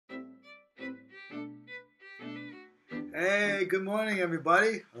Hey, good morning,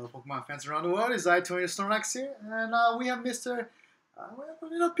 everybody. Hello, Pokemon fans around the world. It's I-20 Snorlax here, and we have Mr.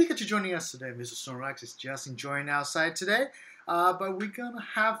 Pikachu joining us today. Mr. Snorlax is just enjoying outside today, but we're gonna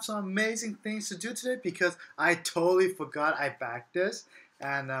have some amazing things to do today because I totally forgot I backed this,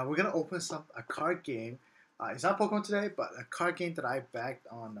 and we're gonna open a card game. It's not Pokemon today, but a card game that I backed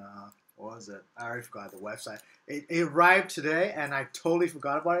on. What was it? I already forgot the website. It arrived today, and I totally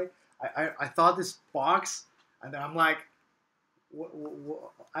forgot about it. I thought this box. And I'm like,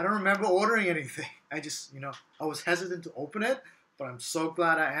 I don't remember ordering anything. I just, I was hesitant to open it, but I'm so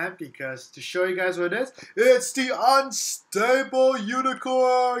glad I am because to show you guys what it is, it's the Unstable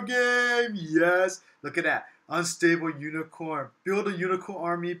Unicorn game. Yes, look at that. Unstable Unicorn. Build a unicorn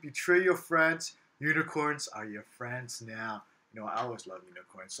army, betray your friends. Unicorns are your friends now. I always love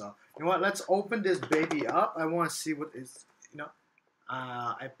unicorns. So, you know what? Let's open this baby up. I want to see what is,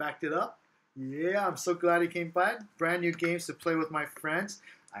 I backed it up. Yeah, I'm so glad he came by. Brand new games to play with my friends.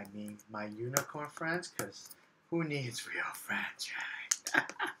 I mean, my unicorn friends, because who needs real friends,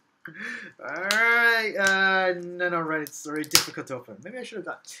 right? Alright, no, right, it's already difficult to open. Maybe I should have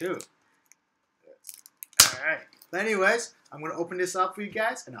got two. Alright, but anyways, I'm going to open this up for you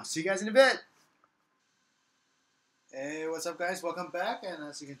guys, and I'll see you guys in a bit. Hey, what's up, guys? Welcome back, and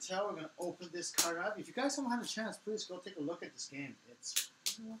as you can tell, we're going to open this card up. If you guys haven't had a chance, please go take a look at this game.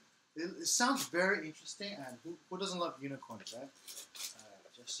 It sounds very interesting, and who doesn't love unicorns, right?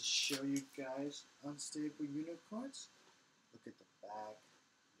 Just to show you guys unstable unicorns. Look at the back.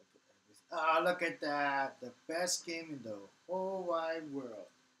 Look at everything. Ah, look at that. The best game in the whole wide world.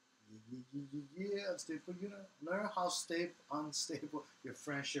 Yeah, unstable unicorn. Learn how unstable your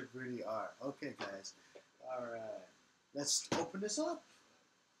friendship really are. Okay, guys. Alright. Let's open this up.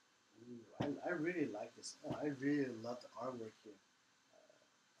 Ooh, I really like this. Oh, I really love the artwork here.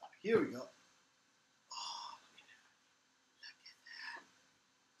 Here we go. Oh, look at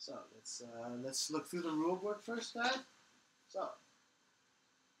that. So let's look through the rule book first, guys. So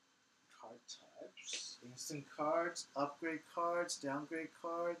card types: instant cards, upgrade cards, downgrade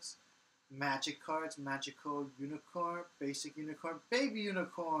cards, magic cards, magical unicorn, basic unicorn, baby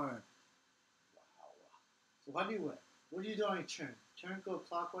unicorn. Wow. So how do you win? What do you do on your turn? Turn go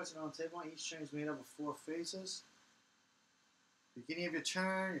clockwise and on the table. Each turn is made up of 4 phases. Beginning of your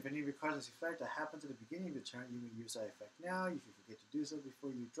turn, if any of your cards has effect that happens at the beginning of your turn, you may use that effect now. If you forget to do so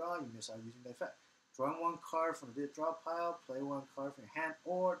before you draw, you miss out using the effect. Drawing 1 card from the draw pile, play 1 card from your hand,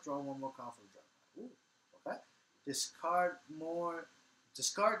 or draw 1 more card from the draw pile. Ooh, okay. Discard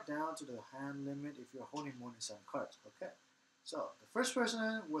down to the hand limit if you're holding more than 7 cards. Okay. So, the first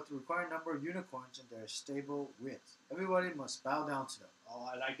person with the required number of unicorns in their stable wins. Everybody must bow down to them. Oh,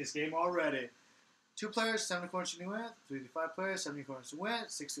 I like this game already. 2 players, 7 unicorns to win. 3 to 5 players, 7 unicorns to win.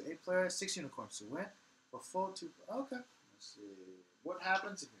 6 to 8 players, 6 unicorns to win. For full 2. Okay. Let's see. What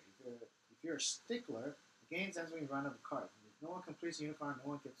happens if you're a stickler? The game ends when you run out of cards. If no one completes a unicorn, no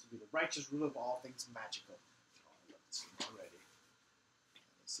one gets to be the righteous ruler of all things magical. Oh, I love this game already.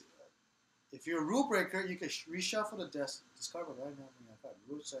 Let's see. If you're a rule breaker, you can reshuffle the discard board right now. The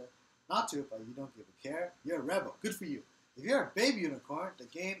rules say not to, but you don't give a care. You're a rebel. Good for you. If you're a baby unicorn, the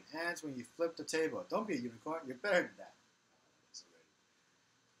game ends when you flip the table. Don't be a unicorn. You're better than that.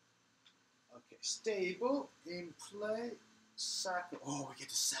 Okay, stable, in play, sacrifice. Oh, we get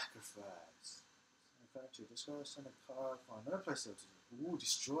to sacrifice. To discard, send a card from another place. Ooh,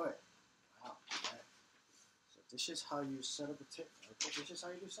 destroy it. Wow. Right. So this is how you set up a table. Okay, this is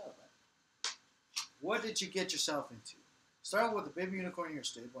how you do setup, right? What did you get yourself into? Start with a baby unicorn in your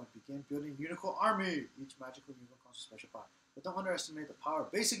stable and begin building a unicorn army. Each magical unicorn comes with special power. But don't underestimate the power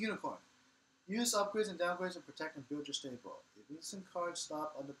of basic unicorn. Use upgrades and downgrades to protect and build your stable. If instant cards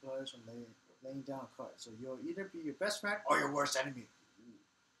stop other players from laying down a card. So you'll either be your best friend or your worst enemy. Ooh.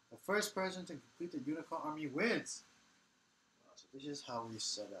 The first person to complete the unicorn army wins. So this is how we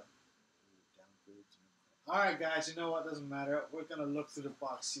set up. Ooh, alright guys, you know what? Doesn't matter. We're going to look through the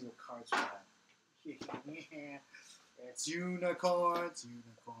box, see what cards we have. Yeah. It's unicorns, yeah!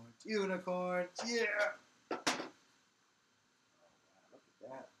 Oh, wow, look at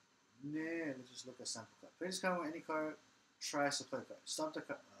that. Man, let's just look at sample card. Play this card when any card tries to play a card. Stop the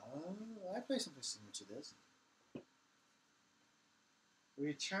card. Oh, I play something similar to this.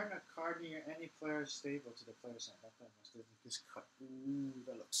 Return a card near any player's stable to the player's hand. That player must do this card. Ooh,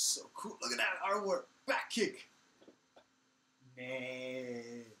 that looks so cool. Look at that artwork. Back kick.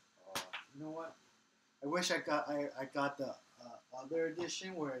 Man. Oh, you know what? I wish I got the other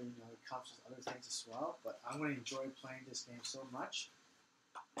edition where it comes with other things as well. But I'm gonna enjoy playing this game so much.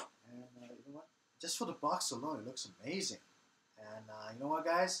 And you know what? Just for the box alone, it looks amazing. And you know what,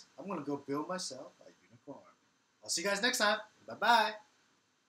 guys? I'm gonna go build myself a unicorn. I'll see you guys next time. Bye-bye.